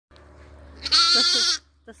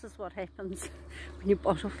This is what happens when you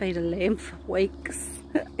bottle feed a lamb for weeks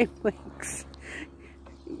and weeks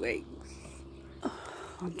and weeks. Oh,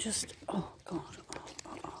 I'm just, oh God.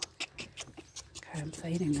 Okay, I'm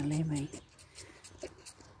feeding the lammy.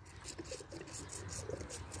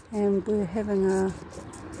 And we're having a,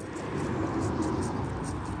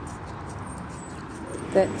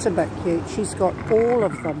 that's a bit cute. She's got all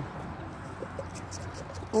of them.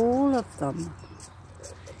 All of them.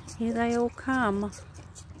 Here they all come.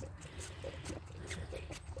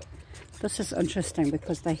 This is interesting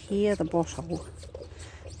because they hear the bottle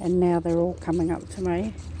and now they're all coming up to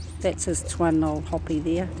me. That's his twin, old Hoppy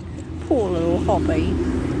there. Poor little Hoppy.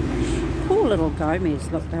 Poor little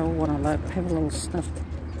Gomez. Look, they all want to have a little sniff.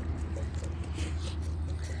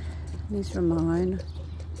 There's Ramon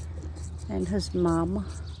and his mum.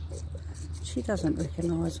 She doesn't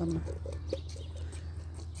recognise him.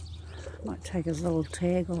 Might take his little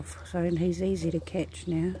tag off, so he's easy to catch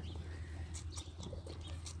now.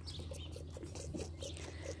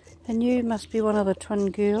 And you must be one of the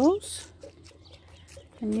twin girls.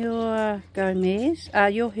 And you're Gomez.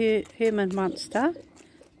 You're Herman Munster.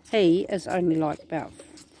 He is only like about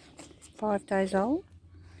 5 days old.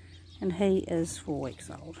 And he is 4 weeks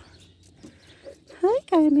old. Hi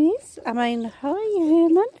Gomez. Hi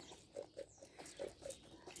Herman.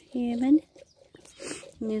 Herman.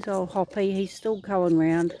 And there's old Hoppy. He's still going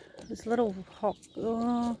round. This little hop.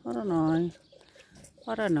 Oh, I don't know.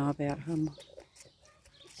 I don't know about him.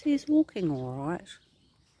 He's walking alright.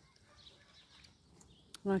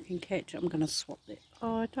 I can catch it. I'm going to swap that.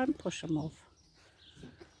 Oh, don't push him off.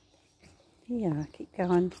 Yeah, keep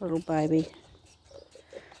going, little baby.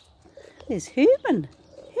 There's Herman.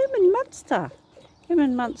 Herman Munster.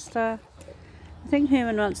 Herman Munster. I think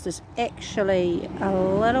Herman Munster's actually a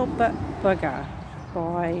little bit bigger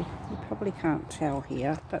by, you probably can't tell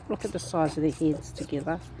here, but look at the size of their heads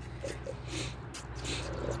together.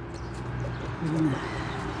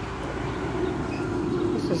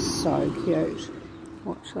 This is so cute.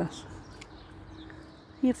 Watch this.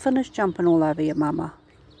 You've finished jumping all over your mama.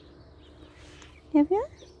 Have you?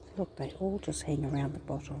 Look, they all just hang around the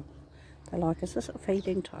bottle. They're like, is this a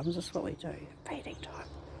feeding time? Is this what we do? Feeding time.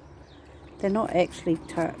 They're not actually,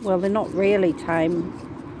 well, they're not really tame.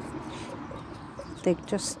 They're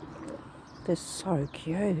so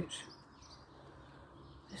cute.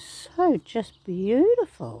 They're so just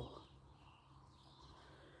beautiful.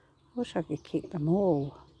 I wish I could keep them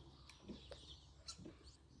all.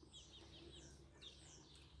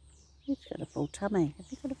 He's got a full tummy. Have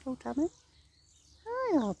you got a full tummy?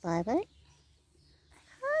 Hi, old baby.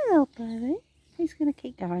 Hi, old baby. He's going to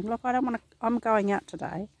keep going. Look, I don't want to, I'm going out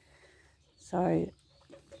today. So,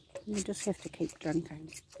 you just have to keep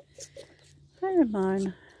drinking. Hi,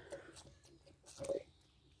 Ramon.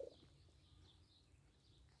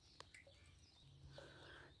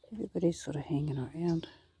 Everybody's sort of hanging around.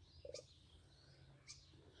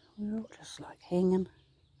 We're all just like hanging.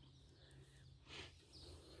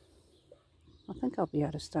 I think I'll be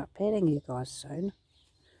able to start petting you guys soon.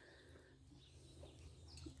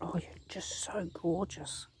 Oh, you're just so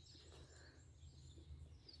gorgeous.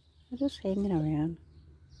 You're just hanging around.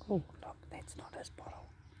 Oh, look, that's not his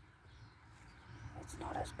bottle. That's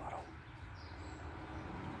not his bottle.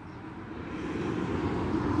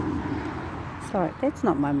 Sorry, that's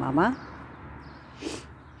not my mama.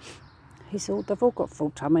 They've all got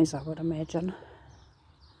full tummies, I would imagine.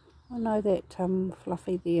 I know that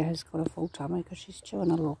Fluffy there has got a full tummy because she's chewing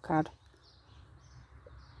a little cud.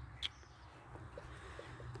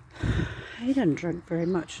 He didn't drink very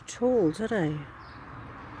much at all, did he?